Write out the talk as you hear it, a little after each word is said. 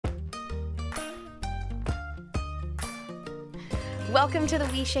Welcome to the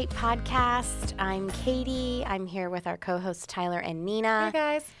We Shape podcast. I'm Katie. I'm here with our co-hosts Tyler and Nina. Hey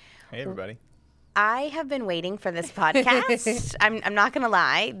guys. Hey everybody. I have been waiting for this podcast. I'm not going to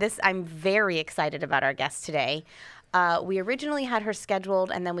lie. I'm very excited about our guest today. We originally had her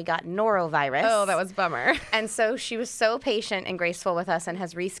scheduled, and then we got norovirus. Oh, that was a bummer. And so she was so patient and graceful with us and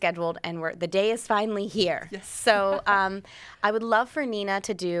has rescheduled, and the day is finally here. Yes. So I would love for Nina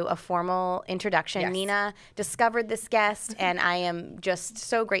to do a formal introduction. Yes. Nina discovered this guest, and I am just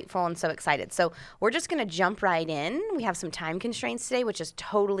so grateful and so excited. So we're just going to jump right in. We have some time constraints today, which is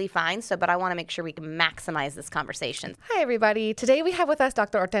totally fine. But I want to make sure we can maximize this conversation. Hi, everybody. Today we have with us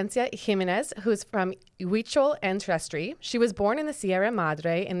Dr. Hortensia Jimenez, who's from Huichol Ancestry. She was born in the Sierra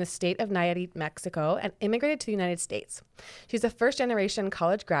Madre in the state of Nayarit, Mexico, and immigrated to the United States. She's a first-generation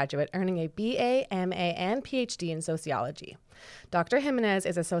college graduate, earning a BA, MA, and PhD in sociology. Dr. Jimenez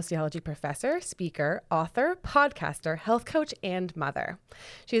is a sociology professor, speaker, author, podcaster, health coach, and mother.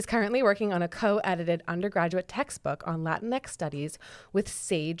 She is currently working on a co-edited undergraduate textbook on Latinx studies with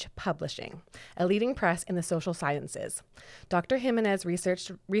Sage Publishing, a leading press in the social sciences. Dr. Jimenez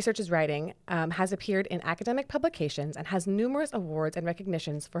researches writing, has appeared in academic publications, and has numerous awards and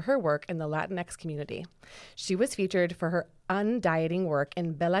recognitions for her work in the Latinx community. She was featured for her undieting work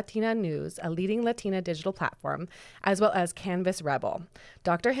in Bellatina News, a leading Latina digital platform, as well as Canvas Rebel.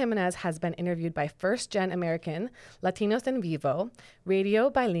 Dr. Jimenez has been interviewed by First Gen American, Latinos en Vivo, Radio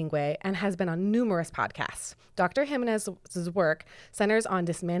Bilingue, and has been on numerous podcasts. Dr. Jimenez's work centers on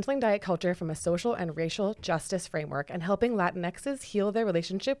dismantling diet culture from a social and racial justice framework and helping Latinxes heal their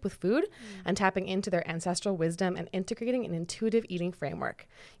relationship with food and tapping into their ancestral wisdom and integrating an intuitive eating framework.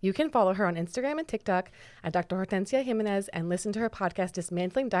 You can follow her on Instagram and TikTok at Dr. Hortensia Jimenez and listen to her podcast,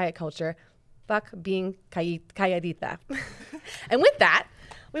 Dismantling Diet Culture, Fuck Being Calladita. And with that,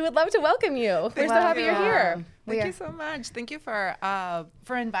 we would love to welcome you. We're so happy you're here. Thank you so much. Thank you for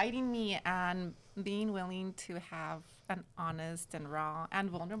inviting me and being willing to have an honest and raw and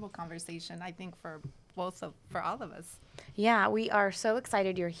vulnerable conversation, I think, for all of us. Yeah, we are so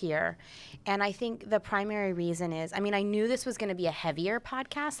excited you're here. And I think the primary reason is, I knew this was going to be a heavier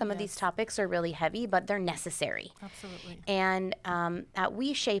podcast. Some of these topics are really heavy, but they're necessary. Absolutely. And at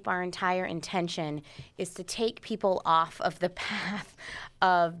We Shape, our entire intention is to take people off of the path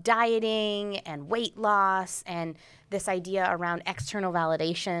of dieting and weight loss and this idea around external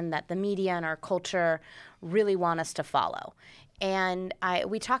validation that the media and our culture really want us to follow. And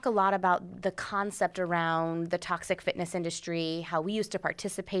we talk a lot about the concept around the toxic fitness industry, how we used to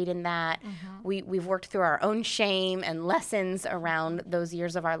participate in that. Mm-hmm. We've worked through our own shame and lessons around those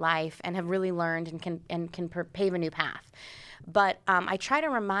years of our life and have really learned and can pave a new path. But I try to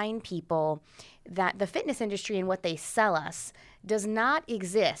remind people that the fitness industry and what they sell us does not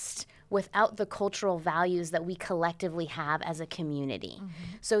exist without the cultural values that we collectively have as a community. Mm-hmm.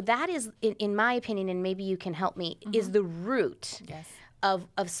 So that is, in my opinion, and maybe you can help me, is the root of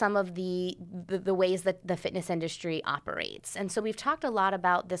some of the ways that the fitness industry operates. And so we've talked a lot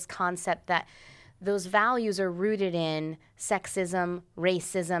about this concept that those values are rooted in sexism,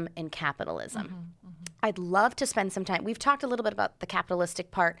 racism, and capitalism. Mm-hmm. I'd love to spend some time. We've talked a little bit about the capitalistic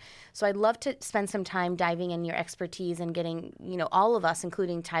part, so I'd love to spend some time diving in your expertise and getting, all of us,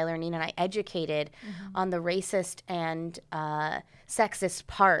 including Tyler, Nina, and I, educated on the racist and sexist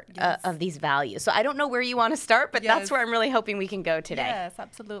part of these values. So I don't know where you want to start, but that's where I'm really hoping we can go today. Yes,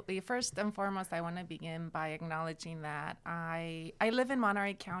 absolutely. First and foremost, I want to begin by acknowledging that I live in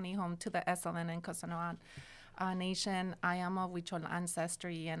Monterey County, home to the Esselen and Cosanoan Nation. I am of Huichol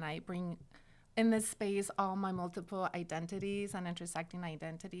ancestry, and I bring in this space all my multiple identities and intersecting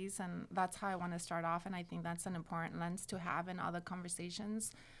identities, and that's how I want to start off. And I think that's an important lens to have in all the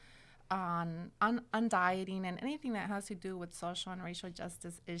conversations on dieting and anything that has to do with social and racial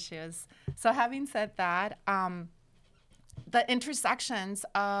justice issues. So having said that, the intersections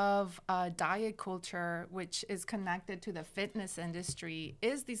of diet culture, which is connected to the fitness industry,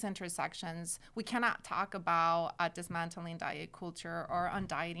 is these intersections. We cannot talk about dismantling diet culture or on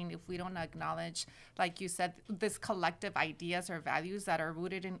dieting if we don't acknowledge, like you said, this collective ideas or values that are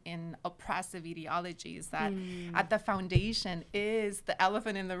rooted in oppressive ideologies that at the foundation is the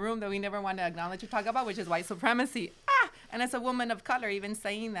elephant in the room that we never want to acknowledge or talk about, which is white supremacy. And as a woman of color, even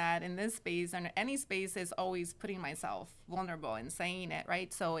saying that in this space and any space is always putting myself vulnerable and saying it,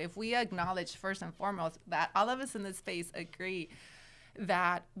 right? So if we acknowledge first and foremost that all of us in this space agree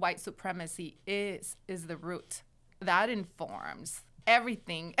that white supremacy is the root, that informs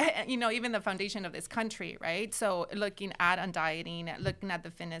everything, even the foundation of this country, right? So looking at dieting, looking at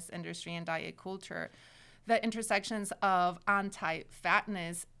the fitness industry and diet culture, the intersections of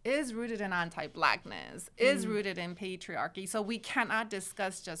anti-fatness is rooted in anti-Blackness, is rooted in patriarchy. So we cannot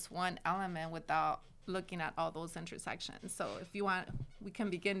discuss just one element without looking at all those intersections. So if you want, we can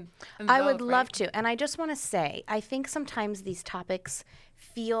begin. I would love to. And I just want to say, I think sometimes these topics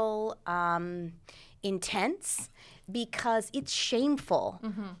feel intense because it's shameful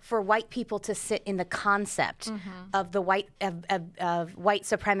for white people to sit in the concept of the of white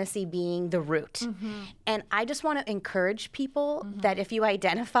supremacy being the root. And I just want to encourage people that if you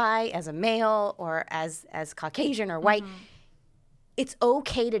identify as a male or as Caucasian or white, it's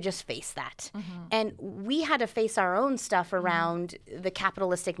okay to just face that. And we had to face our own stuff around the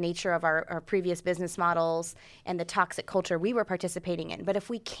capitalistic nature of our previous business models and the toxic culture we were participating in. But if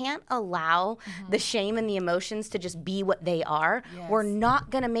we can't allow the shame and the emotions to just be what they are, we're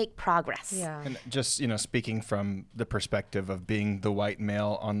not going to make progress. Yeah. And just, speaking from the perspective of being the white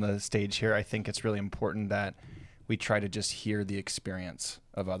male on the stage here, I think it's really important that we try to just hear the experience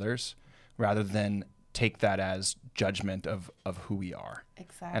of others rather than take that as judgment of who we are.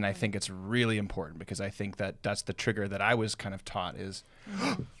 Exactly. And I think it's really important because I think that that's the trigger that I was kind of taught is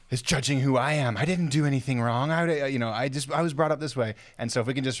judging who I am. I didn't do anything wrong. I was brought up this way. And so if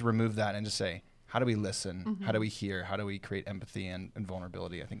we can just remove that and just say, how do we listen? How do we hear? How do we create empathy and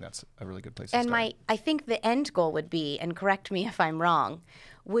vulnerability? I think that's a really good place to start. And I think the end goal would be, and correct me if I'm wrong,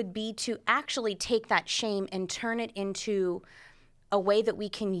 would be to actually take that shame and turn it into a way that we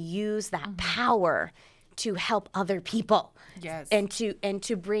can use that power to help other people. Yes. And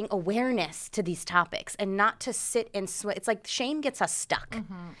to bring awareness to these topics and not to sit and it's like shame gets us stuck.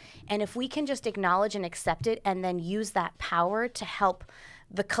 And if we can just acknowledge and accept it and then use that power to help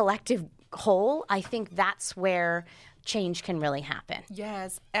the collective whole, I think that's where change can really happen.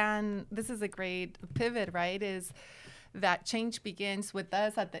 Yes. And this is a great pivot, right? Is that change begins with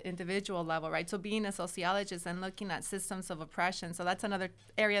us at the individual level, right? So being a sociologist and looking at systems of oppression. So that's another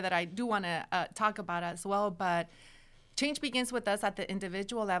area that I do want to talk about as well. But change begins with us at the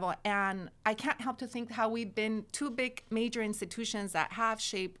individual level. And I can't help to think how we've been two big major institutions that have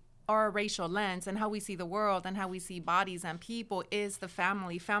shaped our racial lens and how we see the world and how we see bodies and people is the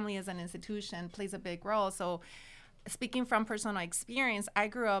family. Family as an institution plays a big role. So speaking from personal experience, I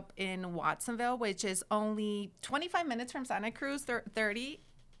grew up in Watsonville, which is only 25 minutes from Santa Cruz, 30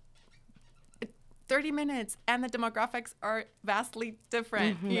 minutes, and the demographics are vastly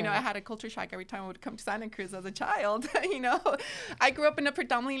different. I had a culture shock every time I would come to Santa Cruz as a child. I grew up in a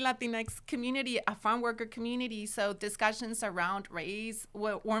predominantly Latinx community, a farm worker community, so discussions around race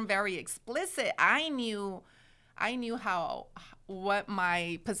weren't very explicit. I knew what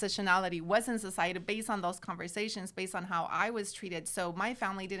my positionality was in society based on those conversations, based on how I was treated. So my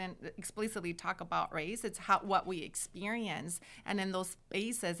family didn't explicitly talk about race. It's what we experience and in those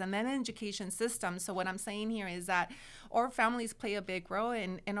spaces. And then education systems. So what I'm saying here is that our families play a big role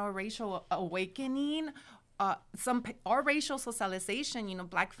in our racial awakening. Our racial socialization,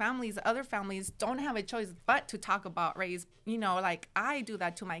 Black families, other families don't have a choice but to talk about race. Like I do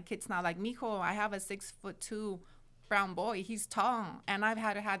that to my kids now. Like, mijo, I have a 6'2" brown boy. He's tall, and I've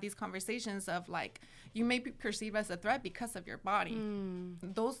had to have these conversations of like, you may be perceived as a threat because of your body.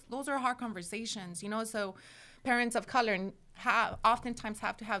 Those are hard conversations, So parents of color oftentimes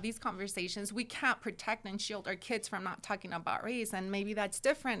have to have these conversations. We can't protect and shield our kids from not talking about race, and maybe that's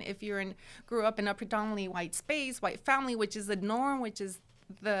different if grew up in a predominantly white space, white family, which is the norm, which is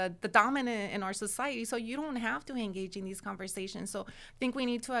the dominant in our society. So you don't have to engage in these conversations. So I think we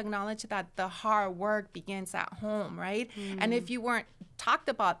need to acknowledge that the hard work begins at home, right? And if you weren't talked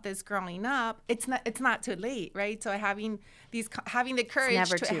about this growing up, it's not too late, right? So having the courage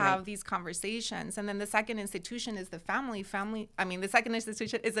to have these conversations. And then the second institution is the family. The second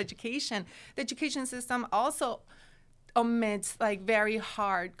institution is education. The education system also omits like very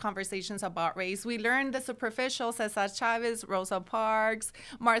hard conversations about race. We learned the superficial, Cesar Chavez, Rosa Parks,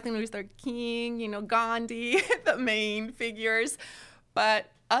 Martin Luther King, Gandhi, the main figures.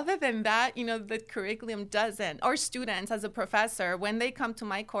 But other than that, the curriculum doesn't. Our students, as a professor, when they come to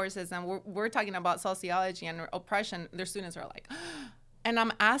my courses and we're talking about sociology and oppression, their students are like, and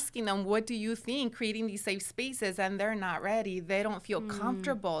I'm asking them, what do you think, creating these safe spaces? And they're not ready. They don't feel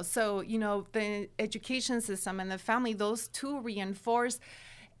comfortable. So, the education system and the family, those two reinforce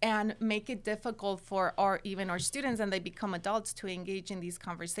and make it difficult for even our students, and they become adults, to engage in these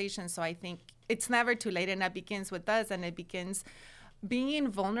conversations. So I think it's never too late, and that begins with us, and it begins being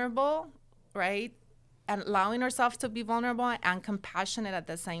vulnerable, right? And allowing ourselves to be vulnerable and compassionate at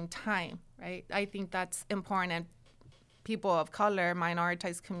the same time, right? I think that's important. And people of color,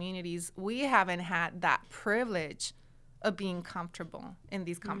 minoritized communities, we haven't had that privilege of being comfortable in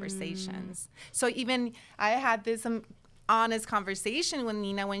these conversations. So even I had this honest conversation with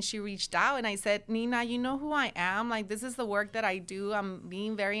Nina when she reached out, and I said, Nina, you know who I am? Like, this is the work that I do. I'm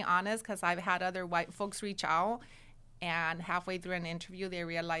being very honest because I've had other white folks reach out, and halfway through an interview, they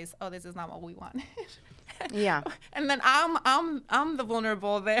realized, oh, this is not what we wanted. Yeah. And then I'm the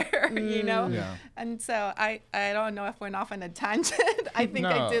vulnerable there, you know? Yeah. And so I don't know if went off on a tangent. I think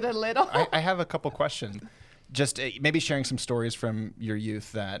I did a little. I have a couple questions. Just maybe sharing some stories from your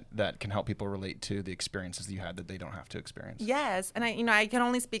youth that can help people relate to the experiences you had that they don't have to experience. Yes. And I can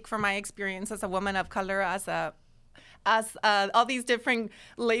only speak from my experience as a woman of color, as all these different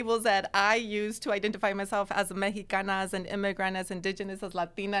labels that I use to identify myself as a Mexicana, as an immigrant, as indigenous, as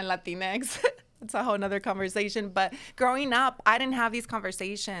Latina and Latinx. It's a whole nother conversation. But growing up, I didn't have these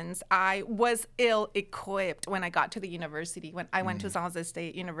conversations. I was ill-equipped when I got to the university. When I went to San Jose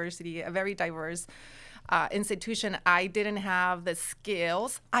State University, a very diverse institution, I didn't have the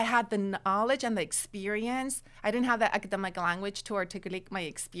skills. I had the knowledge and the experience. I didn't have the academic language to articulate my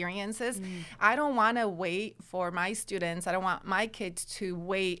experiences. I don't want to wait for my students. I don't want my kids to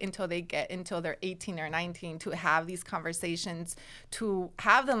wait until they're 18 or 19 to have these conversations, to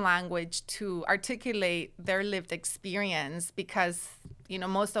have the language to articulate their lived experience, because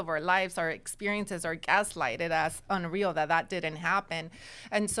most of our lives, our experiences are gaslighted as unreal, that didn't happen.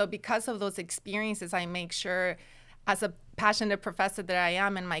 And so because of those experiences, I make sure, as a passionate professor that I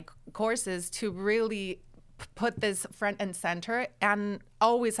am in my courses, to really put this front and center, and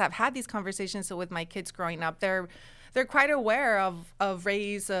always have had these conversations. So with my kids growing up, they're quite aware of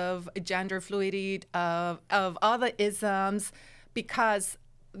race, of gender fluidity, of all the isms, because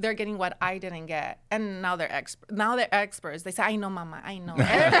they're getting what I didn't get, and now they're experts. They say, "I know, Mama. I know."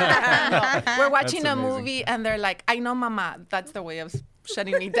 We're watching a movie, and they're like, "I know, Mama." That's their way of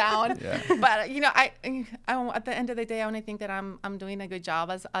shutting me down. Yeah. But I at the end of the day, I only think that I'm doing a good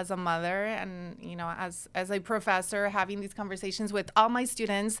job as a mother, and as a professor, having these conversations with all my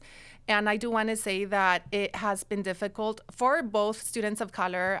students. And I do want to say that it has been difficult for both students of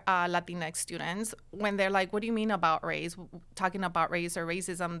color, Latinx students, when they're like, "What do you mean about race? Talking about race or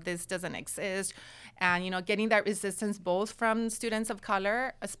racism, this doesn't exist." And getting that resistance both from students of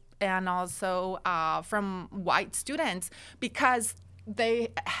color and also from white students, because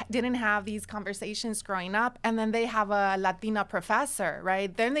they didn't have these conversations growing up. And then they have a Latina professor,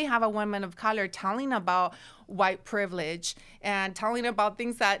 right? Then they have a woman of color telling about white privilege and telling about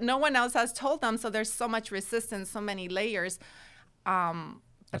things that no one else has told them. So there's so much resistance, so many layers.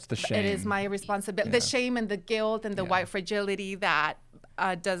 That's the shame. It is my responsibility. Yeah. The shame and the guilt and the white fragility that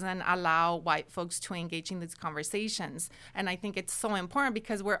doesn't allow white folks to engage in these conversations. And I think it's so important,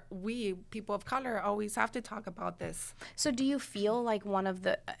 because we people of color always have to talk about this. So do you feel like one of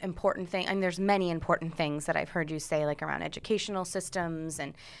the important things, and there's many important things that I've heard you say, like around educational systems,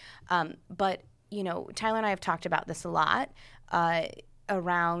 and but Tyler and I have talked about this a lot,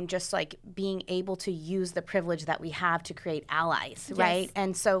 around just like being able to use the privilege that we have to create allies, right? Yes.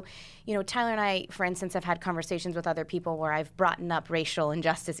 And so, Tyler and I, for instance, have had conversations with other people where I've brought up racial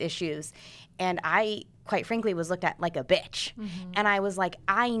injustice issues, and I, quite frankly, was looked at like a bitch. Mm-hmm. And I was like,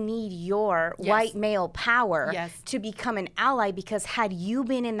 I need your white male power to become an ally, because had you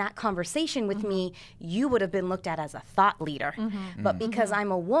been in that conversation with me, you would have been looked at as a thought leader. Mm-hmm. But because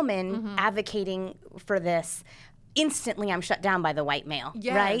I'm a woman advocating for this, instantly I'm shut down by the white male,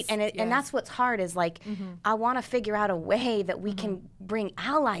 right? And that's what's hard, is like, I want to figure out a way that we can bring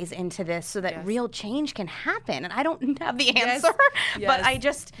allies into this so that real change can happen. And I don't have the answer, but I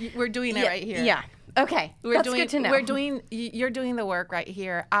just... We're doing it right here. Yeah. Okay. That's good to know. You're doing the work right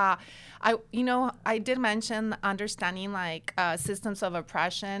here. I did mention understanding like systems of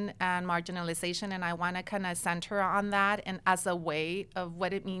oppression and marginalization, and I want to kind of center on that, and as a way of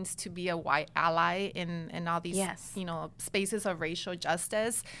what it means to be a white ally in all these spaces of racial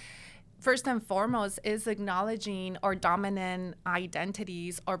justice. First and foremost is acknowledging our dominant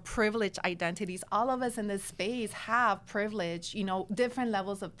identities or privileged identities. All of us in this space have privilege, different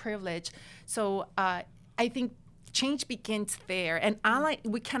levels of privilege. So I think change begins there. And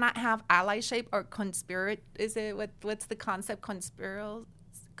we cannot have allyship or what's the concept?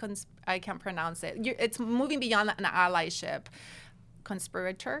 I can't pronounce it. It's moving beyond an allyship.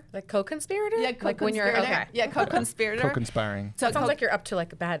 Conspirator, like co-conspirator, like when you're co-conspirator, co-conspiring. So it sounds like you're up to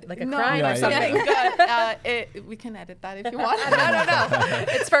like a crime or something. Good. We can edit that if you want. No,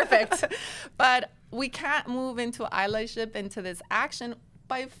 it's perfect. But we can't move into allyship, into this action,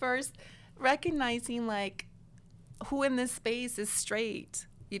 by first recognizing like who in this space is straight.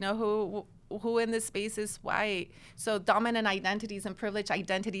 Who who in this space is white. So dominant identities and privileged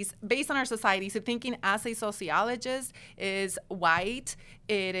identities based on our society. So thinking as a sociologist is white.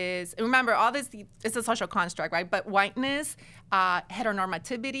 It is, remember, all this is a social construct, right? But whiteness,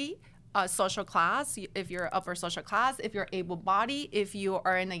 heteronormativity, social class, if you're upper social class, if you're able-bodied, if you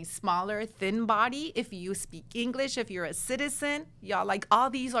are in a smaller, thin body, if you speak English, if you're a citizen, y'all, like all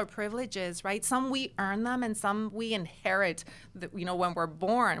these are privileges, right? Some we earn them and some we inherit, when we're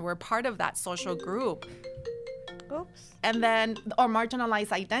born. We're part of that social group. Oops. And then our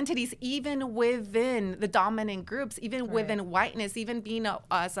marginalized identities, even within the dominant groups, even within whiteness, even being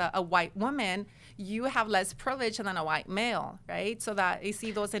as a white woman, you have less privilege than a white male, right? So that you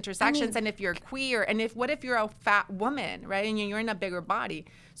see those intersections. And if you're queer, and what if you're a fat woman, right? And you're in a bigger body.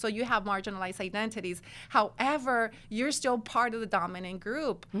 So you have marginalized identities. However, you're still part of the dominant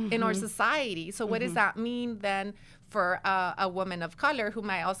group in our society. So what does that mean then for a woman of color who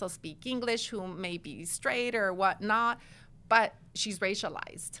might also speak English, who may be straight or whatnot, but she's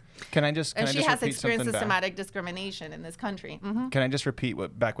racialized? She has experienced systematic discrimination in this country. Can I just repeat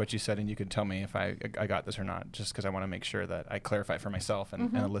what you said, and you can tell me if I got this or not, just because I want to make sure that I clarify for myself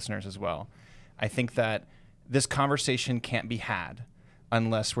and the listeners as well. I think that this conversation can't be had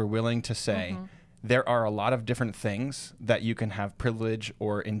unless we're willing to say there are a lot of different things that you can have privilege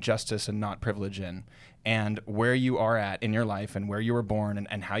or injustice and not privilege in. And where you are at in your life and where you were born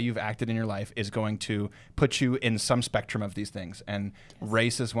and how you've acted in your life is going to put you in some spectrum of these things. And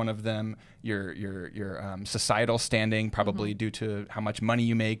race is one of them. Your societal standing, probably due to how much money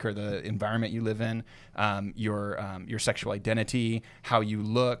you make or the environment you live in. Your sexual identity, how you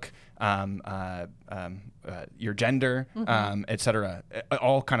look, your gender, etc. It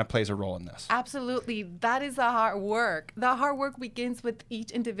all kind of plays a role in this. Absolutely. That is the hard work. The hard work begins with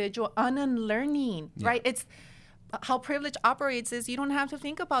each individual unlearning, right? It's how privilege operates is you don't have to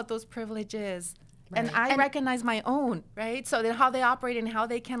think about those privileges. Right. And I recognize my own, right? So how they operate and how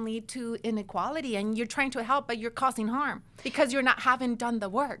they can lead to inequality. And you're trying to help, but you're causing harm because you're not having done the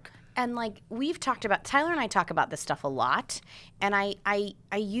work. And like we've talked about, Tyler and I talk about this stuff a lot, and I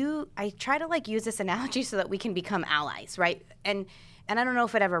try to like use this analogy so that we can become allies, right? And I don't know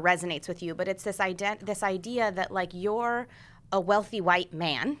if it ever resonates with you, but it's this idea that like you're a wealthy white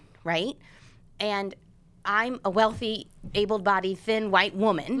man, right? And I'm a wealthy, able-bodied, thin white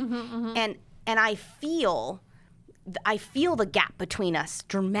woman, and I feel the gap between us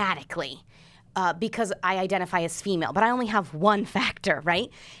dramatically. Because I identify as female, but I only have one factor,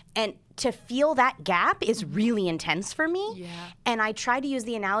 right? And to feel that gap is really intense for me. Yeah. And I try to use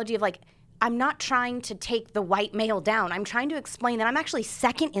the analogy of like, I'm not trying to take the white male down. I'm trying to explain that I'm actually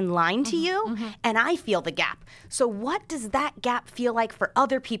second in line to you, and I feel the gap. So what does that gap feel like for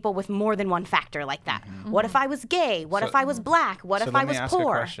other people with more than one factor like that? What if I was gay? What if I was black? What if I was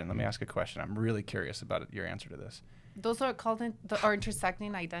poor? Let me ask a question. I'm really curious about your answer to this. Those are called or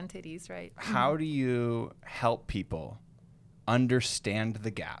intersecting identities, right? How do you help people understand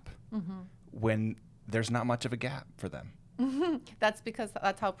the gap when there's not much of a gap for them? That's because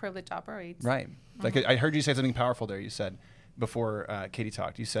that's how privilege operates. Right. Like I heard you say something powerful there. You said before Katie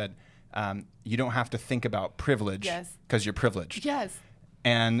talked, you said you don't have to think about privilege because you're privileged. Yes.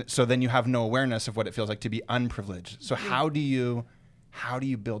 And so then you have no awareness of what it feels like to be unprivileged. So how do you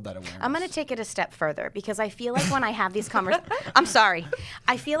build that awareness? I'm going to take it a step further because I feel like when I have these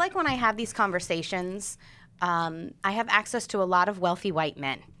I feel like when I have these conversations, I have access to a lot of wealthy white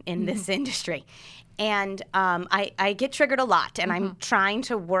men in this industry. And I get triggered a lot, and I'm trying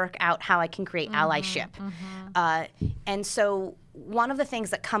to work out how I can create allyship. And so one of the things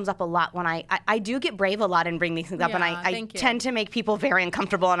that comes up a lot when I do get brave a lot and bring these things up, and I tend to make people very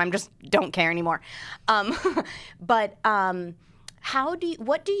uncomfortable, and I'm just don't care anymore. What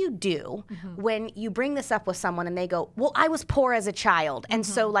do you do when you bring this up with someone and they go, well, I was poor as a child, and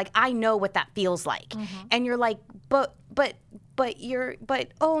so like I know what that feels like, and you're like, but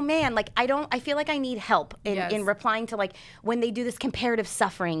oh man, like I feel like I need help in replying to like when they do this comparative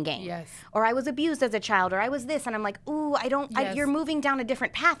suffering game. Yes. Or I was abused as a child, or I was this, and I'm like, ooh, you're moving down a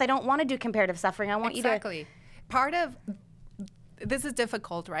different path. I don't want to do comparative suffering. I want you to. Exactly. Part of this is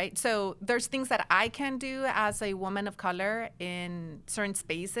difficult, right? So there's things that I can do as a woman of color in certain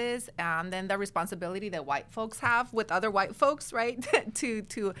spaces, and then the responsibility that white folks have with other white folks, right?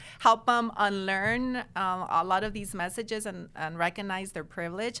 to help them unlearn a lot of these messages and recognize their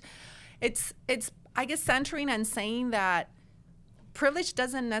privilege. It's I guess centering and saying that privilege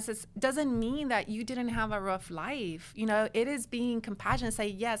doesn't mean that you didn't have a rough life. You know, it is being compassionate. Say,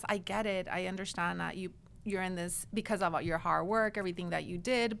 yes, I get it. I understand that you're in this because of your hard work, everything that you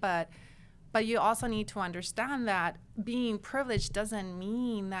did, but But you also need to understand that being privileged doesn't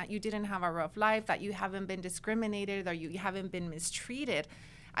mean that you didn't have a rough life, that you haven't been discriminated, or you haven't been mistreated.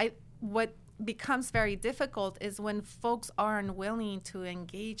 What becomes very difficult is when folks are unwilling to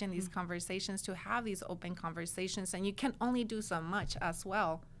engage in these conversations, to have these open conversations, and you can only do so much as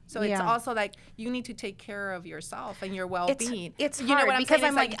well. So it's also like you need to take care of yourself and your well-being. It's hard because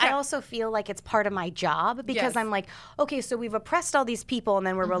I'm like, I also feel like it's part of my job because I'm like, okay, so we've oppressed all these people and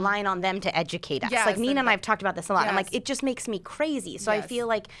then we're relying on them to educate us. Yes, like Nina and I have talked about this a lot. I'm Yes. like, it just makes me crazy. So I feel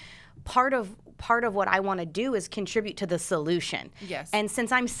like part of what I want to do is contribute to the solution. Yes. And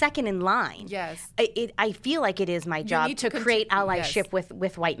since I'm second in line, Yes. I feel like it is my job need to to create allyship yes.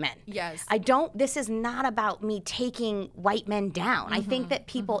 with white men. Yes. This is not about me taking white men down. I think that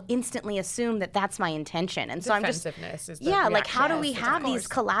people instantly assume that that's my intention. And so I'm just, Defensiveness is the like how do reaction. we have these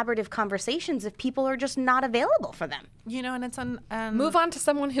collaborative conversations if people are just not available for them? And it's Move on to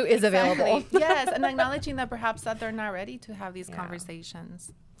someone who is available. Yes, and acknowledging that perhaps that they're not ready to have these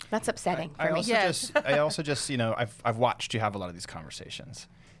conversations. That's upsetting I for me. also just I've watched you have a lot of these conversations,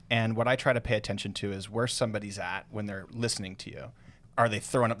 and what I try to pay attention to is where somebody's at when they're listening to you. Are they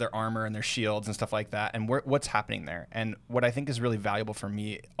throwing up their armor and their shields and stuff like that? And what's happening there? And what I think is really valuable for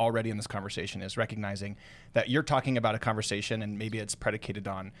me already in this conversation is recognizing that you're talking about a conversation and maybe it's predicated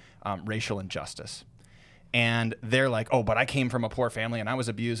on racial injustice. And they're like, oh, but I came from a poor family and I was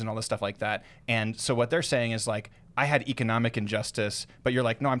abused and all this stuff like that. And so what they're saying is like, I had economic injustice, but you're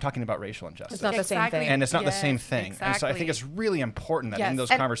like, no, I'm talking about racial injustice. It's not the same thing. And it's not the same Yes, thing. And so I think exactly. it's really important that in Yes.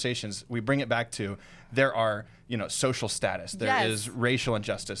 those conversations, we bring it back to there are, social status, there Yes. is racial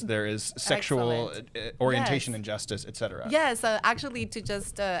injustice, there is sexual orientation Yes. injustice, et cetera. Yes, actually, to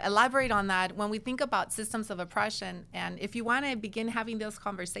just elaborate on that, when we think about systems of oppression, and if you want to begin having those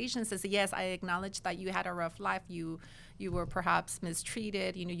conversations, is yes, I acknowledge that you had a rough life, you were perhaps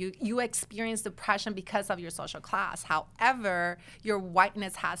mistreated, you experienced oppression because of your social class. However, your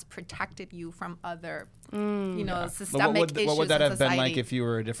whiteness has protected you from other, systemic issues What would that in have been like society. if you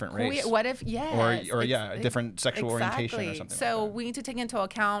were a different race? What if, yes. Or a different sexual orientation or something So like that. we need to take into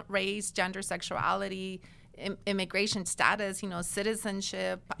account race, gender, sexuality, immigration status,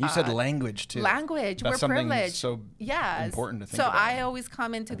 citizenship. You said language too. Language. That's We're something privileged. so yes. important to think so about. I always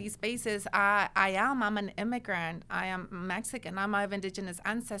come into these spaces. I'm an immigrant. I am Mexican. I'm of indigenous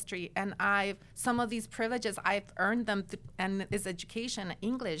ancestry, and some of these privileges I've earned them, and is education,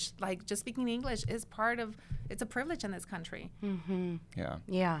 English. Like just speaking English is it's a privilege in this country. Yeah.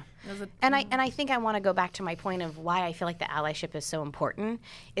 Yeah. And I think I want to go back to my point of why I feel like the allyship is so important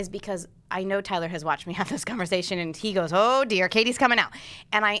is because I know Tyler has watched me have this conversation and he goes, oh dear, Katie's coming out.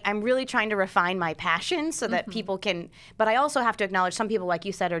 And I'm really trying to refine my passion so that people can, but I also have to acknowledge some people, like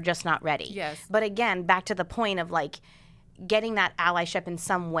you said, are just not ready. Yes. But again, back to the point of like, getting that allyship in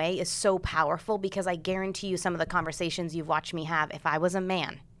some way is so powerful because I guarantee you some of the conversations you've watched me have, if I was a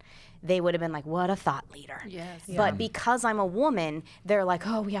man, they would have been like, what a thought leader. Yes. But because I'm a woman, they're like,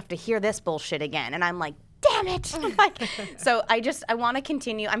 oh, we have to hear this bullshit again. And I'm like, damn it. So I want to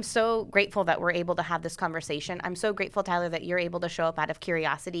continue. I'm so grateful that we're able to have this conversation. I'm so grateful, Tyler, that you're able to show up out of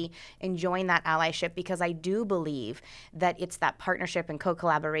curiosity and join that allyship because I do believe that it's that partnership and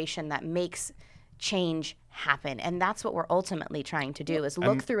co-collaboration that makes change happen. And that's what we're ultimately trying to do is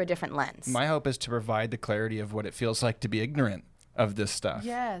look through a different lens. My hope is to provide the clarity of what it feels like to be ignorant of this stuff.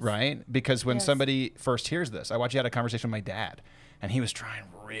 Yes. Right? Because when somebody first hears this, I watched you had a conversation with my dad, and he was trying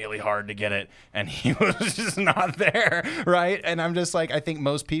really hard to get it, and he was just not there, right? And I'm just like, I think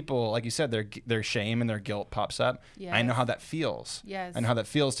most people, like you said, their shame and their guilt pops up. Yes. I know how that feels. Yes. I know how that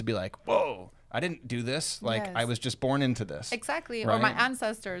feels to be like, whoa, I didn't do this. Like, Yes. I was just born into this. Exactly. Right? Or my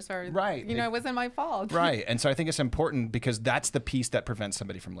ancestors, or Right. it wasn't my fault. Right. And so I think it's important because that's the piece that prevents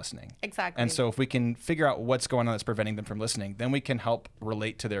somebody from listening. Exactly. And so if we can figure out what's going on that's preventing them from listening, then we can help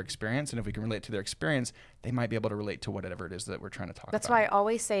relate to their experience. And if we can relate to their experience, they might be able to relate to whatever it is that we're trying to talk about. That's why I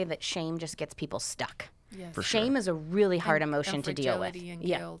always say that shame just gets people stuck. Yes. For Shame is a really hard emotion and to deal with. fragility and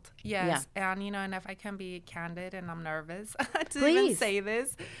guilt. Yes. And and if I can be candid, and I'm nervous to even Please. say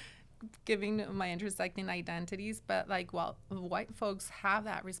this, giving my intersecting identities, but white folks have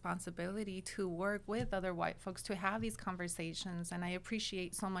that responsibility to work with other white folks to have these conversations. And I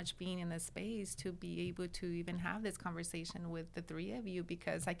appreciate so much being in this space to be able to even have this conversation with the three of you,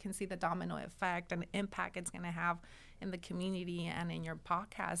 because I can see the domino effect and impact it's going to have in the community and in your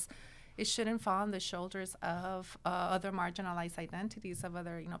podcast. it shouldn't fall on the shoulders of other marginalized identities, of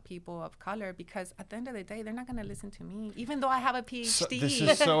other, people of color, because at the end of the day, they're not going to listen to me, even though I have a PhD. So this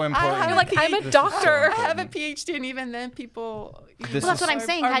is so important. You're like, I'm a doctor. I have a PhD, and even then, people. This Well, that's is- what I'm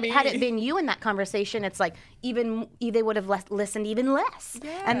saying. are Had it mean. been you in that conversation, it's like they would have listened even less.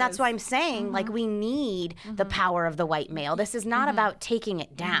 And that's why I'm saying, like, we need the power of the white male. This is not about taking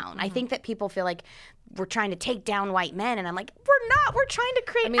it down. I think that people feel like we're trying to take down white men, and I'm like, we're not. We're trying to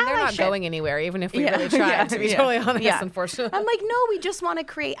create. I mean, they're not allyship. going anywhere, even if we really tried, to be totally honest, unfortunately. I'm like, no, we just want to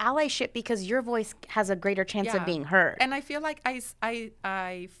create allyship because your voice has a greater chance of being heard. And I feel like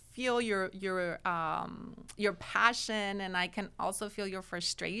I feel your passion, and I can also feel your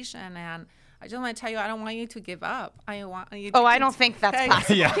frustration. And I just want to tell you, I don't want you to give up. I want you. I don't think that's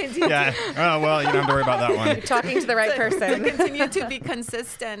possible. yeah. Oh, well, you don't have to worry about that one. Talking to the right person. To continue to be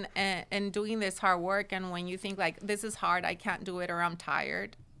consistent and doing this hard work. And when you think like, this is hard, I can't do it, or I'm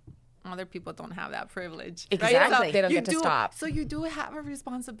tired, other people don't have that privilege. Exactly. Right? So They don't you get to stop. So you do have a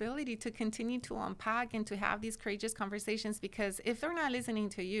responsibility to continue to unpack and to have these courageous conversations, because if they're not listening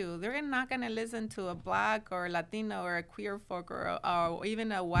to you, they're not going to listen to a Black or Latino or a queer folk or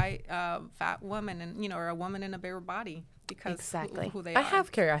even a white fat woman, and or a woman in a bigger body, because Exactly. who they I are.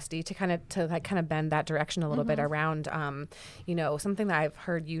 have curiosity to kind of bend that direction a little bit around, something that I've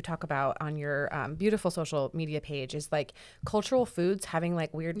heard you talk about on your beautiful social media page is like cultural foods having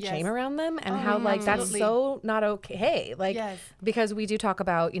like weird shame around them, and how like that's absolutely. so not okay. Like, Yes. because we do talk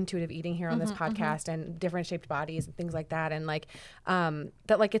about intuitive eating here on this podcast and different shaped bodies and things like that. And like,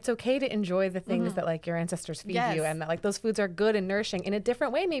 that like, it's okay to enjoy the things that like your ancestors feed you, Yes. and that like those foods are good and nourishing in a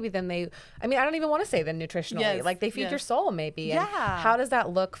different way maybe than I don't even want to say than nutritionally. Yes. Like they feed your Yes. soul maybe. And Yeah. how does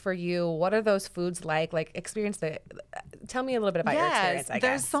that look for you? What are those foods like? Like tell me a little bit about your experience, I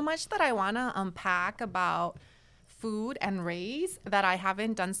There's guess. so much that I want to unpack about food and race that I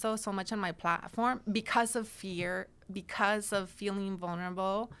haven't done so much on my platform because of fear, because of feeling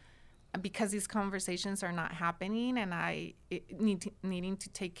vulnerable, because these conversations are not happening, and needing to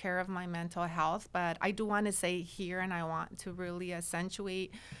take care of my mental health. But I do want to say here, and I want to really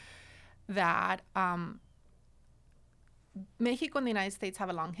accentuate that Mexico and the United States have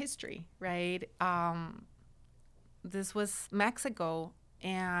a long history, right? This was Mexico.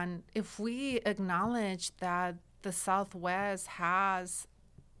 And if we acknowledge that the Southwest has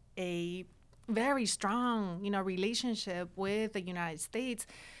a very strong, relationship with the United States,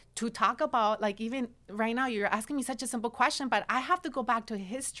 to talk about, like, even right now, you're asking me such a simple question, but I have to go back to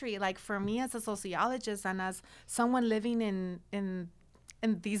history. Like, for me as a sociologist and as someone living in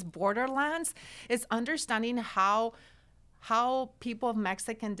these borderlands, is understanding how people of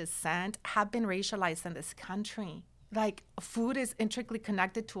Mexican descent have been racialized in this country. Like, food is intricately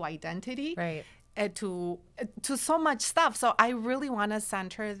connected to identity, Right. And to so much stuff. So I really want to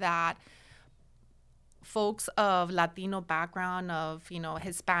center that folks of Latino background, of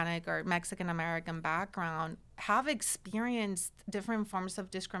Hispanic or Mexican American background, have experienced different forms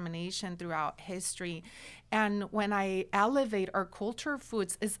of discrimination throughout history. And when I elevate our culture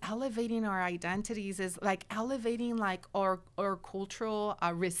foods, is elevating our identities, is like elevating like our cultural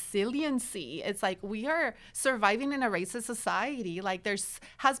resiliency. It's like we are surviving in a racist society. Like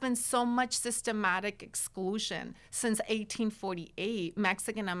has been so much systematic exclusion since 1848.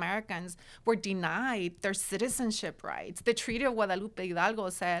 Mexican Americans were denied their citizenship rights. The Treaty of Guadalupe Hidalgo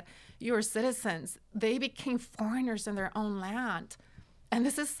said, "You're citizens." They became foreigners in their own land. And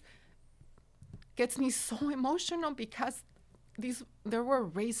this gets me so emotional, because there were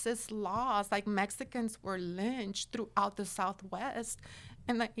racist laws. Like, Mexicans were lynched throughout the Southwest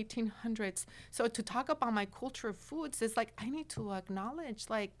in the 1800s. So to talk about my culture of foods is like, I need to acknowledge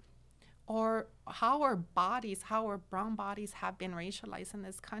or how our brown bodies have been racialized in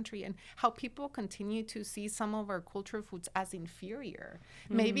this country, and how people continue to see some of our culture foods as inferior.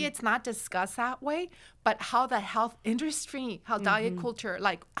 Maybe it's not discussed that way, but how the health industry, how diet culture,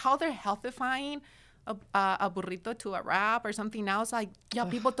 like how they're healthifying a burrito to a wrap or something else. Like,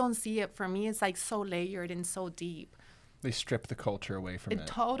 people don't see it. For me, it's like so layered and so deep. They strip the culture away from it.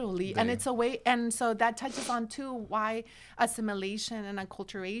 Totally. And it's a way, and so that touches on too why assimilation and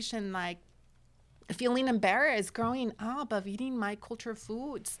acculturation, like feeling embarrassed growing up of eating my culture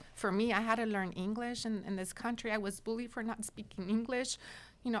foods. For me, I had to learn English in this country. I was bullied for not speaking English.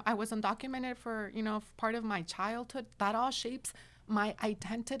 I was undocumented for, part of my childhood. That all shapes my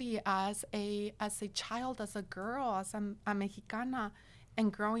identity as a child, as a girl, as a Mexicana. And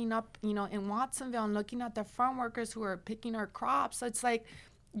growing up, in Watsonville, and looking at the farm workers who are picking our crops. So it's like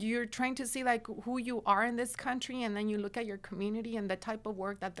you're trying to see like who you are in this country, and then you look at your community and the type of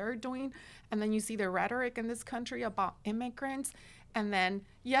work that they're doing, and then you see the rhetoric in this country about immigrants, And then,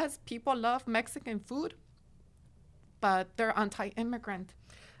 yes, people love Mexican food, but they're anti-immigrant.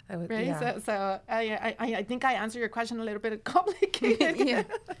 Right? Yeah. So I think I answered your question a little bit complicated. Yeah.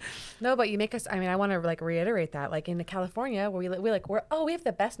 No, but you make us. I mean, I want to like reiterate that. Like in California, where we have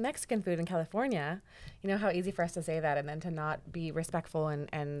the best Mexican food in California. You know how easy for us to say that, and then to not be respectful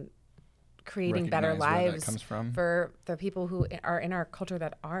and creating better Recognize where that lives comes from. for the people who are in our culture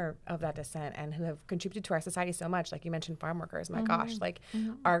that are of that descent and who have contributed to our society so much. Like you mentioned, farm workers. My gosh, like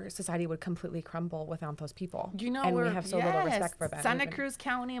our society would completely crumble without those people. You know, and we have so little respect for them. Santa Cruz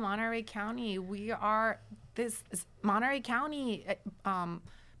County, Monterey County, Monterey County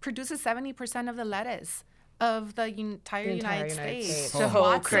produces 70% of the lettuce of the entire United States.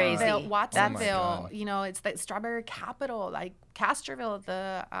 So crazy. Watsonville, you know, it's the strawberry capital, like Castroville,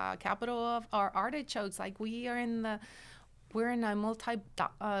 the capital of our artichokes. Like we're in a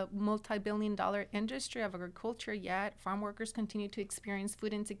multi-billion-dollar industry of agriculture, yet farm workers continue to experience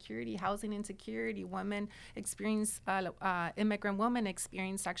food insecurity, housing insecurity. Women experience, immigrant women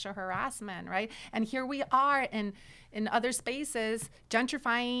experience sexual harassment, right? And here we are in other spaces,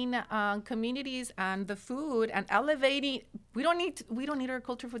 gentrifying communities and the food and elevating. We don't need our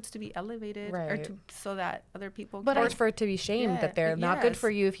culture foods to be elevated, Right. so that other people. Or for it to be shamed that they're not good for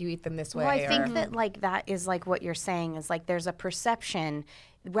you if you eat them this way. Well, I think that like that is like what you're saying is like there's a perception,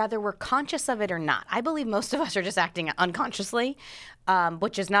 whether we're conscious of it or not. I believe most of us are just acting unconsciously,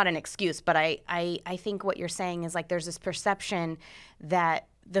 which is not an excuse. But I think what you're saying is like there's this perception that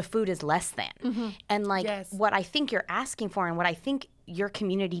the food is less than. And like what I think you're asking for and what I think your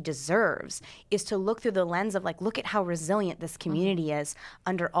community deserves is to look through the lens of like, look at how resilient this community is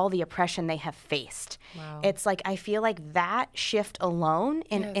under all the oppression they have faced. Wow. It's like, I feel like that shift alone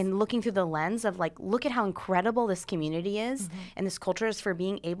in looking through the lens of like, look at how incredible this community is and this culture is for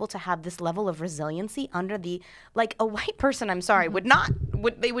being able to have this level of resiliency under the, like a white person, I'm sorry, would not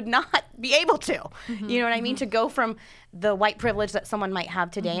be able to, you know what I mean? To go from the white privilege that someone might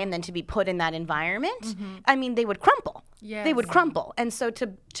have today and then to be put in that environment, I mean, they would crumple. Yes. They would crumble. And so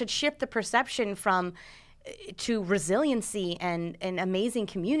to shift the perception from to resiliency and an amazing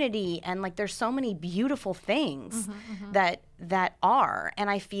community, and like there's so many beautiful things that are,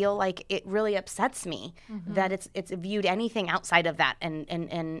 and I feel like it really upsets me that it's viewed anything outside of that,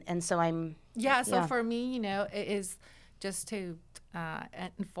 and so I'm so for me, you know, it is just to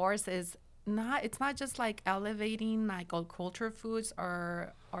enforce is it's not just like elevating like all culture foods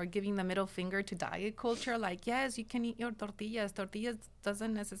or giving the middle finger to diet culture. Like, yes, you can eat your tortillas. Tortillas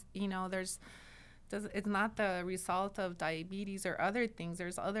doesn't necessarily, you know, it's not the result of diabetes or other things.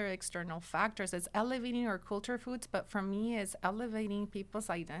 There's other external factors. It's elevating our culture foods, but for me, it's elevating people's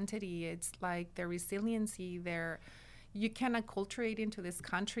identity. It's like their resiliency, you can acculturate into this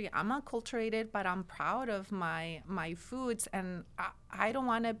country. I'm acculturated, but I'm proud of my foods, and I don't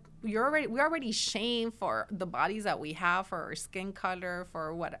want to. We're already shamed for the bodies that we have, for our skin color,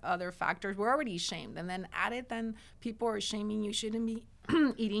 for what other factors. We're already shamed, and then then people are shaming you shouldn't be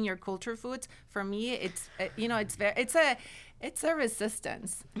eating your culture foods. For me, it's a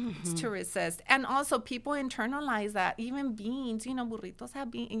resistance. It's to resist, and also people internalize that even beans. You know, burritos have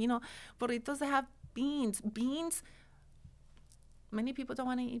beans. You know, burritos have beans. Beans. Many people don't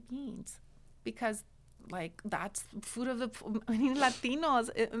want to eat beans because, like, that's food of the Latinos.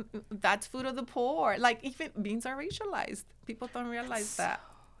 That's food of the poor. Like, even beans are racialized. People don't realize that.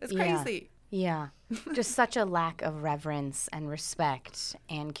 It's crazy. Yeah. Just such a lack of reverence and respect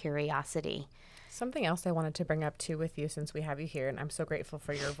and curiosity. Something else I wanted to bring up too with you, since we have you here, and I'm so grateful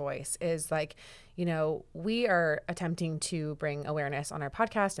for your voice, is like, you know, we are attempting to bring awareness on our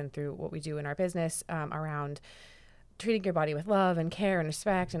podcast and through what we do in our business around treating your body with love and care and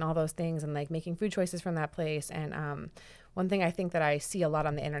respect and all those things, and like making food choices from that place. And one thing I think that I see a lot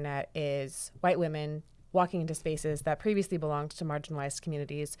on the internet is white women walking into spaces that previously belonged to marginalized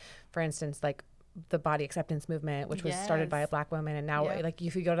communities. For instance, like the body acceptance movement, which was started by a Black woman. And now, like,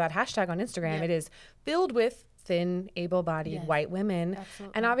 if you go to that hashtag on Instagram, it is filled with thin, able-bodied white women.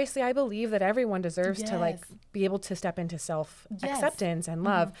 Absolutely. And obviously, I believe that everyone deserves to, like, be able to step into self-acceptance and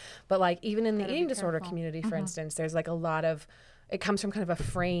love. But, like, even in the eating disorder community, for instance, there's, like, a lot of, it comes from kind of a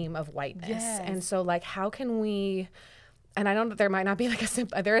frame of whiteness. And so, like, how can we... And I know that there might not be like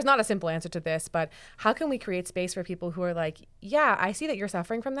there is not a simple answer to this, but how can we create space for people who are like, yeah, I see that you're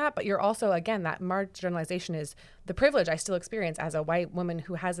suffering from that, but you're also, again, that marginalization is the privilege I still experience as a white woman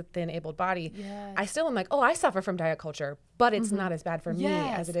who has a thin, abled body. I still am like, oh, I suffer from diet culture, but it's not as bad for me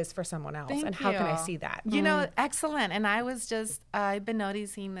as it is for someone else. Thank and how you. can I see that? You know, excellent. And I've been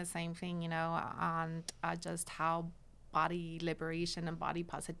noticing the same thing, you know, on just how body liberation and body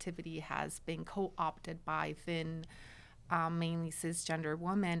positivity has been co-opted by thin mainly cisgender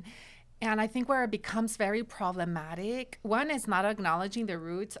women. And I think where it becomes very problematic, one is not acknowledging the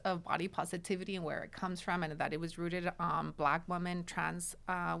roots of body positivity and where it comes from, and that it was rooted on Black women, trans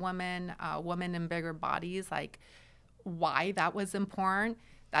women, women in bigger bodies, like why that was important.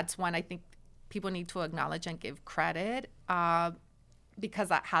 That's one I think people need to acknowledge and give credit, because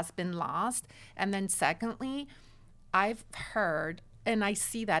that has been lost. And then secondly, I've heard, and I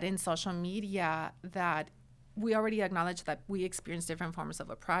see that in social media, that we already acknowledge that we experience different forms of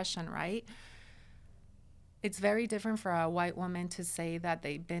oppression, right? It's very different for a white woman to say that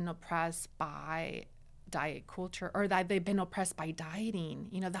they've been oppressed by diet culture or that they've been oppressed by dieting.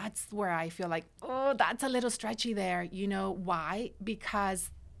 You know, that's where I feel like, oh, that's a little stretchy there. You know, why? Because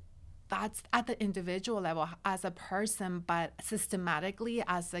that's at the individual level as a person, but systematically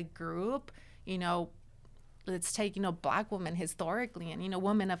as a group, you know, let's take, you know, Black women historically, and, you know,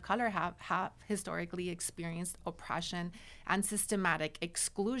 women of color have historically experienced oppression and systematic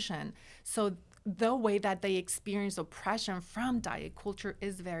exclusion. So the way that they experience oppression from diet culture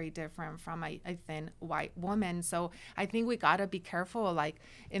is very different from a thin white woman. So I think we gotta be careful. Like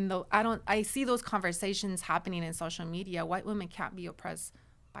I see those conversations happening in social media. White women can't be oppressed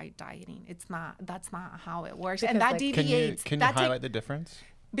by dieting. That's not how it works. Because, and that like, deviates. Can you highlight the difference?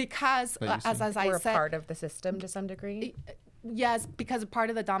 Because as I We're said, part of the system to some degree. yes, because you're part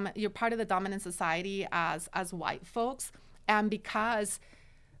of the dominant society as white folks, and because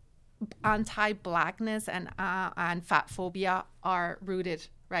anti-Blackness and fat phobia are rooted,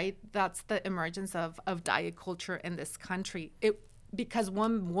 right? That's the emergence of diet culture in this country. Because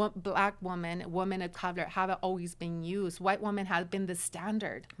one Black woman of color haven't always been used. White women have been the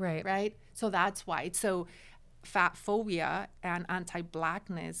standard, right? So that's why. So fat phobia and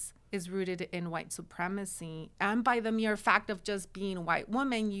anti-Blackness is rooted in white supremacy. And by the mere fact of just being white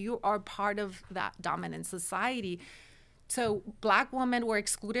woman, you are part of that dominant society. So Black women were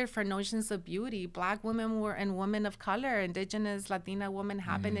excluded from notions of beauty. Black women and women of color, Indigenous, Latina women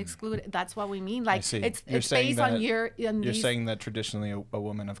have been excluded. That's what we mean. Like it's based on you're saying that traditionally a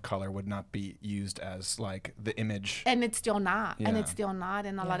woman of color would not be used as like the image. And it's still not. Yeah. And it's still not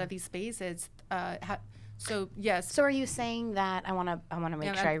in a lot of these spaces. So yes. So are you saying that I want to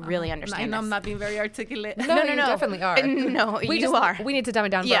make sure I really understand? I know this. I'm not being very articulate. No, you definitely are. No, you are. We need to dumb it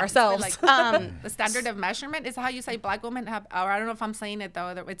down for ourselves. Like, the standard of measurement is how you say Black women have, or I don't know if I'm saying it though.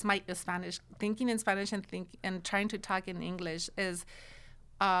 It's my Spanish thinking in Spanish and trying to talk in English is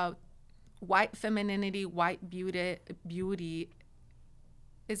white femininity, white beauty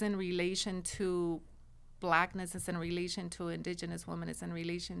is in relation to Blackness, is in relation to Indigenous women, is in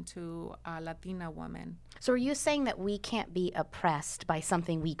relation to Latina women. So are you saying that we can't be oppressed by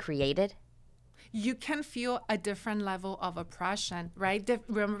something we created? You can feel a different level of oppression, right?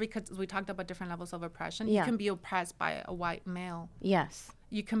 Remember, because we talked about different levels of oppression. Yeah. You can be oppressed by a white male. Yes.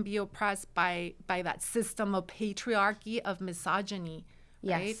 You can be oppressed by that system of patriarchy, of misogyny,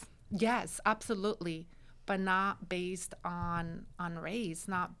 right? Yes, absolutely. But not based on race,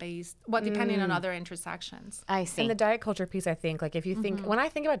 not based, depending on other intersections. I see. And the diet culture piece, I think, like if you think, when I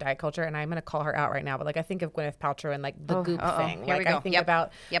think about diet culture, and I'm going to call her out right now, but like I think of Gwyneth Paltrow and like the Goop thing. Here like I think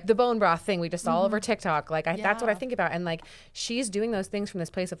about the bone broth thing we just saw all over TikTok. Like that's what I think about. And like she's doing those things from this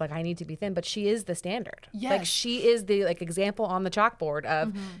place of like, I need to be thin, but she is the standard. Yes. Like she is the like example on the chalkboard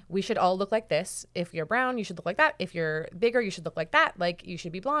of we should all look like this. If you're brown, you should look like that. If you're bigger, you should look like that. Like you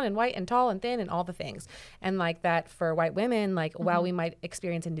should be blonde and white and tall and thin and all the things. And like that for white women, like while we might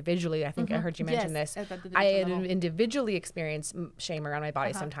experience individually, I think I heard you mention this, I individually experience shame around my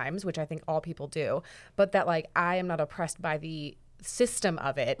body sometimes, which I think all people do, but that like I am not oppressed by the system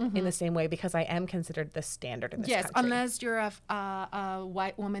of it in the same way because I am considered the standard in this country. Unless you're a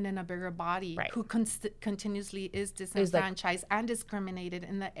white woman in a bigger body who continuously is disenfranchised and discriminated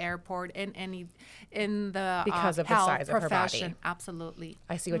in the airport, in the because of health the size of her body. Absolutely.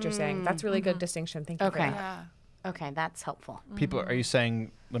 I see what you're saying. That's really good distinction. Thank you for that. Yeah. Okay, that's helpful. People, are you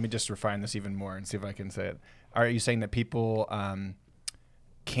saying, let me just refine this even more and see if I can say it. Are you saying that people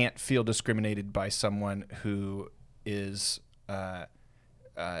can't feel discriminated by someone who is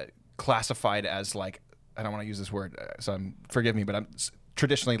classified as like, I don't want to use this word, so forgive me, but I'm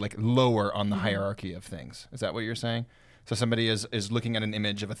traditionally like lower on the hierarchy of things? Is that what you're saying? So somebody is looking at an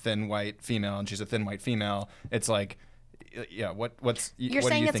image of a thin white female and she's a thin white female. It's like, what's You're what are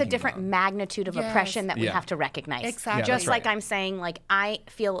saying you it's a thinking different about? magnitude of Yes. oppression that we Yeah. have to recognize. Exactly. Just that's like right. I'm saying, like, I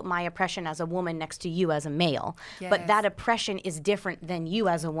feel my oppression as a woman next to you as a male, but Yes. that oppression is different than you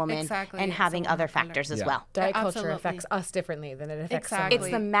as a woman Exactly, and as a having woman other of color. factors as Yeah. well. Diet culture Absolutely. affects us differently than it affects Exactly. It's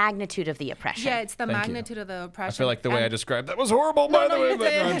the magnitude of the oppression. Yeah, it's the Thank you. magnitude of the oppression. I feel like the way I And- described that was horrible, by the way,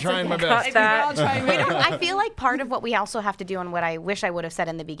 but I'm trying my best. We're all trying We don't- I feel like part of what we also have to do, and what I wish I would have said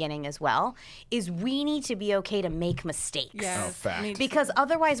in the beginning as well, is we need to be okay to make mistakes. Yes. Oh, fact. me too. Because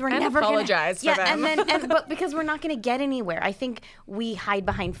otherwise we're And never apologize for gonna, them. but because we're not going to get anywhere. I think we hide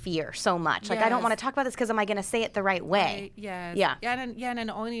behind fear so much. Like I don't Yes. want to talk about this because am I going to say it the right way? Right, yes. Yeah. And then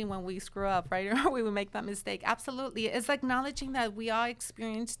only when we screw up, right? Or we make that mistake. Absolutely. It's acknowledging that we all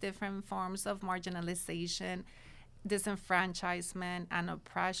experience different forms of marginalization, disenfranchisement, and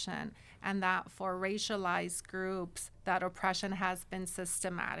oppression. And that for racialized groups, that oppression has been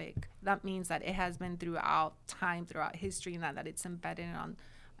systematic. That means that it has been throughout time, throughout history, and that it's embedded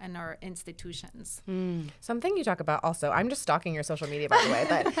in our institutions. Something you talk about also, I'm just stalking your social media, by the way,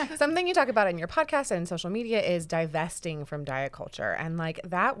 but something you talk about in your podcast and in social media is divesting from diet culture. And like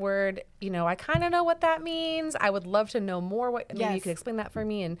that word, I kind of know what that means. I would love to know more. Maybe you Yes. could explain that for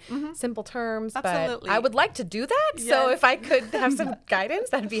me in simple terms. Absolutely. But I would like to do that. So Yes. if I could have some guidance,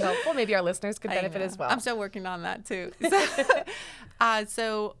 that'd be helpful. Maybe our listeners could benefit I as know. well. I'm still working on that too.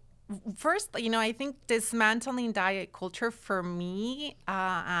 So first, I think dismantling diet culture for me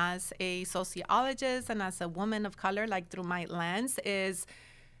as a sociologist and as a woman of color, like through my lens, is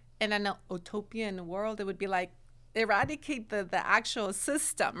in an utopian world, it would be like eradicate the actual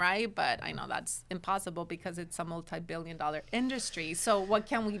system, right? But I know that's impossible because it's a multi-billion-dollar industry. So what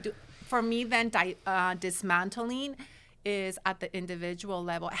can we do? For me, then, dismantling is at the individual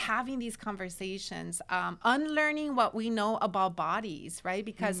level, having these conversations, unlearning what we know about bodies, right?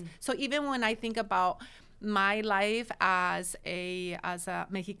 Because so even when I think about my life as a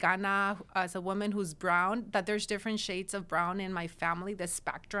Mexicana, as a woman who's brown, that there's different shades of brown in my family. The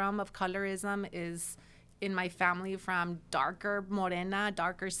spectrum of colorism is in my family from darker morena,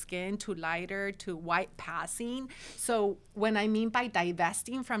 darker skin, to lighter, to white passing. So when I mean by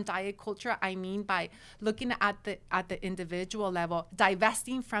divesting from diet culture, I mean by looking at the individual level,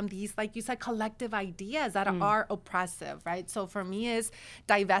 divesting from these, like you said, collective ideas that are oppressive, right? So for me is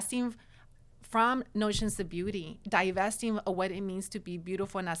divesting from notions of beauty, divesting of what it means to be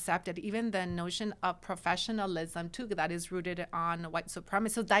beautiful and accepted, even the notion of professionalism too, that is rooted on white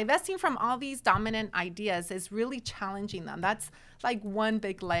supremacy. So divesting from all these dominant ideas is really challenging them. That's like one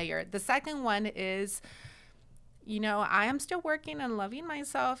big layer. The second one is, I am still working on loving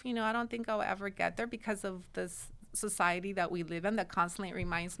myself. I don't think I'll ever get there because of this society that we live in that constantly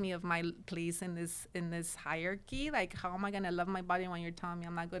reminds me of my place in this hierarchy. Like, how am I going to love my body when you're telling me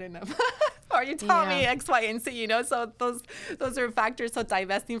I'm not good enough? Or you tell me X, Y, and Z, So those are factors. So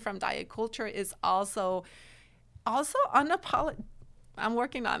divesting from diet culture is also unapologetic. I'm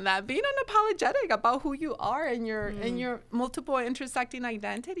working on that. Being unapologetic about who you are and your multiple intersecting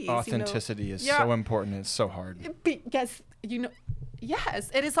identities. Authenticity is so important. It's so hard. Because yes,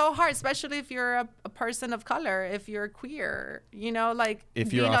 it is so hard, especially if you're a person of color, if you're queer, If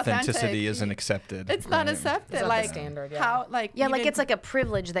your being authenticity authentic, isn't accepted. it's not right? accepted. It's not the like standard, yeah. how, like It's like a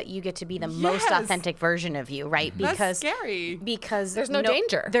privilege that you get to be the most Yes. authentic version of you, right? That's Because scary. because There's no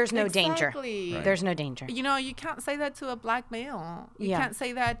danger. There's no danger. Exactly. Right. There's no danger. You can't say that to a black male. You Yeah. can't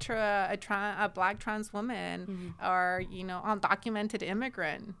say that to a black trans woman or undocumented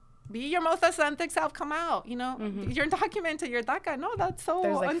immigrant. Be your most authentic self. Come out. You're undocumented. You're DACA. No, that's so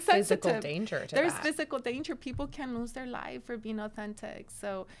There's like insensitive. physical danger to There's that. physical danger. People can lose their life for being authentic.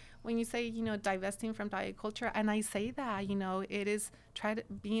 So when you say divesting from diet culture, and I say that it is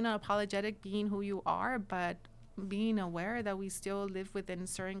being unapologetic, being who you are, but being aware that we still live within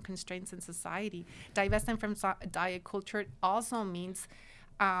certain constraints in society. Divesting from diet culture also means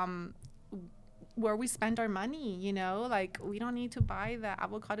where we spend our money, like we don't need to buy the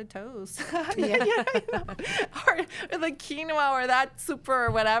avocado toast or the quinoa or that super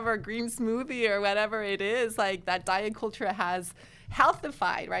or whatever green smoothie or whatever it is. Like that diet culture has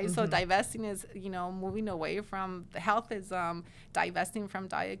healthified, right? So divesting is, moving away from the healthism. Divesting from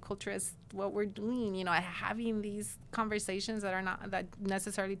diet culture is what we're doing, having these conversations that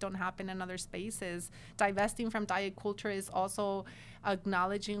necessarily don't happen in other spaces. Divesting from diet culture is also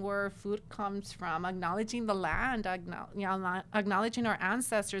acknowledging where food comes from, acknowledging the land, acknowledging our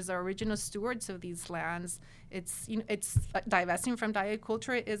ancestors, our original stewards of these lands. It's divesting from diet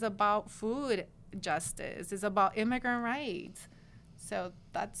culture is about food justice, is about immigrant rights. So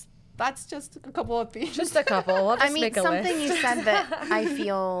that's that's just a couple of things. Just a couple. We'll just I mean, make a something list. you said that I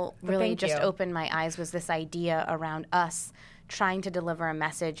feel really thank just you. opened my eyes was this idea around us trying to deliver a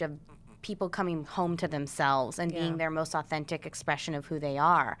message of people coming home to themselves and being their most authentic expression of who they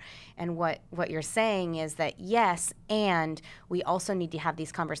are. And what you're saying is that yes, and we also need to have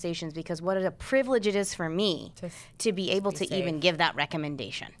these conversations, because what a privilege it is for me to be able to even give that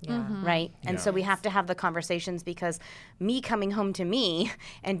recommendation, right? And so we have to have the conversations, because me coming home to me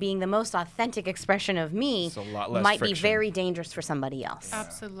and being the most authentic expression of me It's a lot less might be friction. very dangerous for somebody else.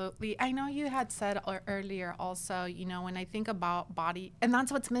 Absolutely. I know you had said earlier also, you know, when I think about body, and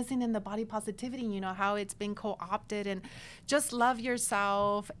that's what's missing in the body positivity, you know, how it's been co-opted, and just love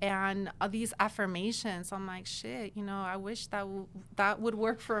yourself and these affirmations. I'm like, shit, you know, I wish that would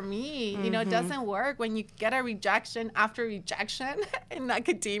work for me. You know, it doesn't work when you get a rejection after rejection in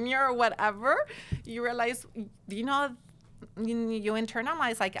academia or whatever. You realize, you know, you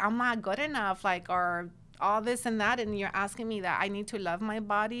internalize, like, I'm not good enough, like, or all this and that, and you're asking me that I need to love my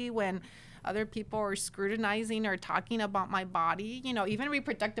body when other people are scrutinizing or talking about my body. You know, even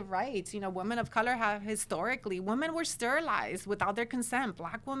reproductive rights, you know, women of color have historically, women were sterilized without their consent.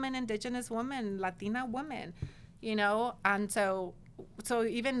 Black women, indigenous women, Latina women, you know, and so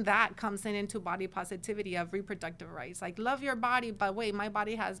even that comes into body positivity of reproductive rights. Like, love your body, but wait, my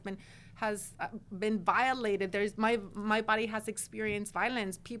body has been violated. My body has experienced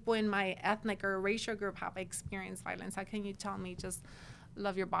violence. People in my ethnic or racial group have experienced violence. How can you tell me just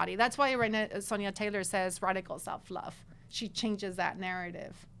love your body? That's why Sonia Taylor says radical self-love. She changes that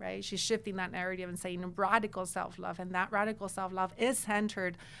narrative, right? She's shifting that narrative and saying radical self-love. And that radical self-love is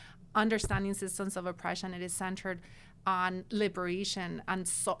centered understanding systems of oppression. It is centered on liberation, and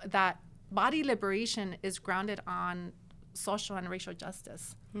so that body liberation is grounded on social and racial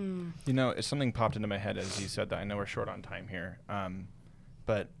justice. You know, something popped into my head as you said that. I know we're short on time here,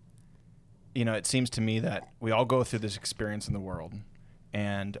 but you know, it seems to me that we all go through this experience in the world,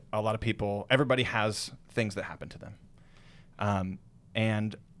 and a lot of people, everybody has things that happen to them,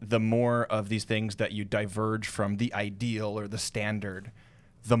 and the more of these things that you diverge from the ideal or the standard,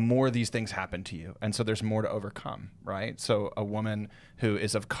 the more these things happen to you. And so there's more to overcome, right? So a woman who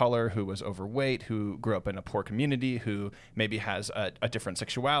is of color, who was overweight, who grew up in a poor community, who maybe has a different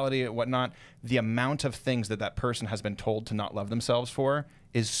sexuality and whatnot, the amount of things that person has been told to not love themselves for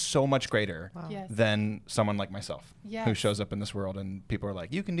is so much greater Yes. than someone like myself, who Yes. shows up in this world and people are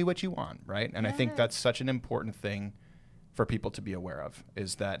like, you can do what you want, right? And I think that's such an important thing for people to be aware of,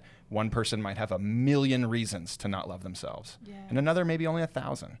 is that one person might have 1,000,000 reasons to not love themselves, and another maybe only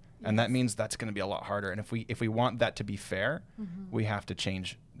 1,000, and that means that's going to be a lot harder. And if we want that to be fair, we have to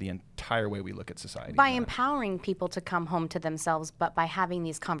change the entire way we look at society. By empowering people to come home to themselves, but by having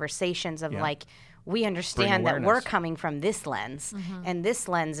these conversations of like, we understand that we're awareness. coming from this lens, and this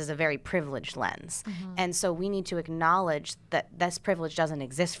lens is a very privileged lens. And so we need to acknowledge that this privilege doesn't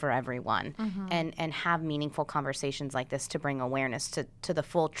exist for everyone, and have meaningful conversations like this to bring awareness to the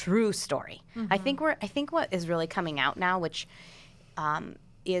full true story. I think what is really coming out now, which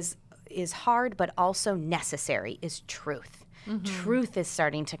is hard but also necessary, is truth. Truth is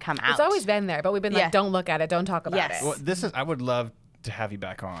starting to come out. It's always been there, but we've been Yeah. like, don't look at it, don't talk about Yes. it. Well, I would love to have you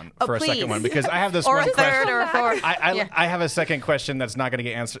back on Oh, for a please. second one, because I have this or one a question. third or a fourth. I have a second question that's not going to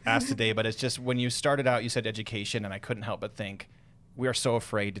get asked today, but it's just, when you started out, you said education, and I couldn't help but think, we are so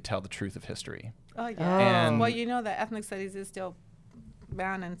afraid to tell the truth of history. Oh, yeah. And- well, you know that ethnic studies is still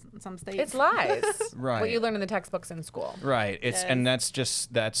banned in some states. It's lies. Right. What you learn in the textbooks in school. Right. It's Yes. and that's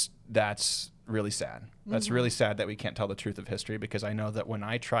really sad. That's really sad that we can't tell the truth of history, because I know that when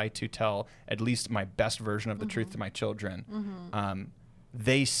I try to tell at least my best version of the truth to my children,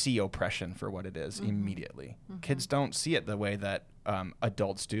 they see oppression for what it is immediately. Kids don't see it the way that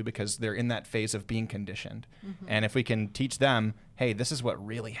adults do, because they're in that phase of being conditioned. And if we can teach them, hey, this is what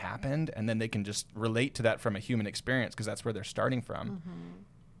really happened, and then they can just relate to that from a human experience, because that's where they're starting from,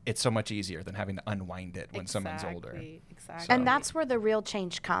 it's so much easier than having to unwind it when someone's older. Exactly. And that's where the real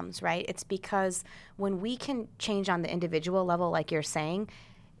change comes, right? It's because when we can change on the individual level, like you're saying,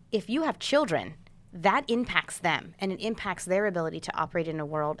 if you have children, that impacts them, and it impacts their ability to operate in a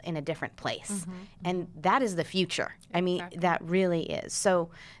world in a different place. And that is the future. I mean, that really is. So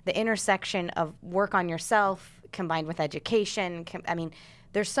the intersection of work on yourself combined with education, I mean,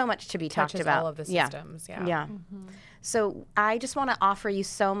 there's so much to be talked Touches about. all of the systems. Yeah. Yeah. So I just want to offer you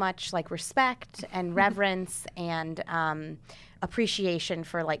so much like respect and reverence and appreciation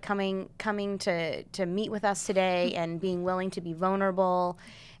for like coming to meet with us today and being willing to be vulnerable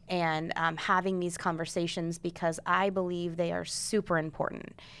and having these conversations, because I believe they are super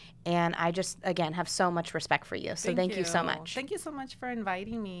important. And I just, again, have so much respect for you. So thank you so much. Thank you so much for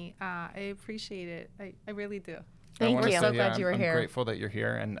inviting me. I appreciate it. I really do. Thank wanna you. say, So glad you were I'm here. grateful that you're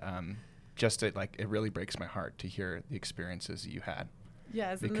here, and it really breaks my heart to hear the experiences you had.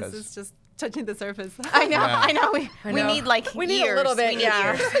 Yes, and Because- this is just touching the surface. I know, Yeah. I know. We need like We need a years. little bit, We need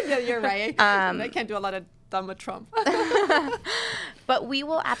yeah. years. Yeah, you're right. I can't do a lot of Donald Trump. But we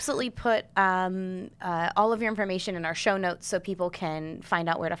will absolutely put all of your information in our show notes so people can find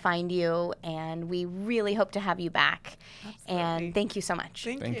out where to find you. And we really hope to have you back. Absolutely. And thank you so much.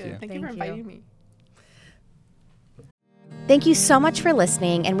 Thank you. Thank you for Thank inviting you. me. Thank you so much for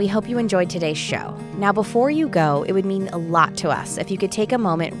listening, and we hope you enjoyed today's show. Now, before you go, it would mean a lot to us if you could take a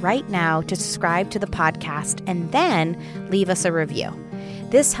moment right now to subscribe to the podcast and then leave us a review.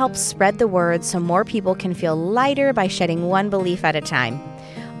 This helps spread the word so more people can feel lighter by shedding one belief at a time.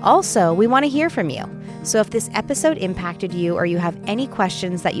 Also, we want to hear from you. So if this episode impacted you, or you have any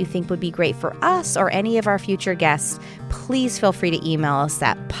questions that you think would be great for us or any of our future guests, please feel free to email us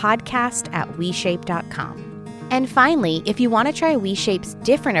at podcast@WeShape.com. And finally, if you want to try WeShape's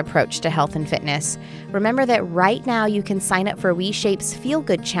different approach to health and fitness, remember that right now you can sign up for WeShape's Feel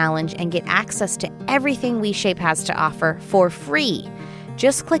Good Challenge and get access to everything WeShape has to offer for free.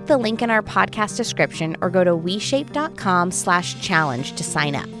 Just click the link in our podcast description or go to WeShape.com/challenge to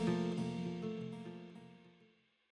sign up.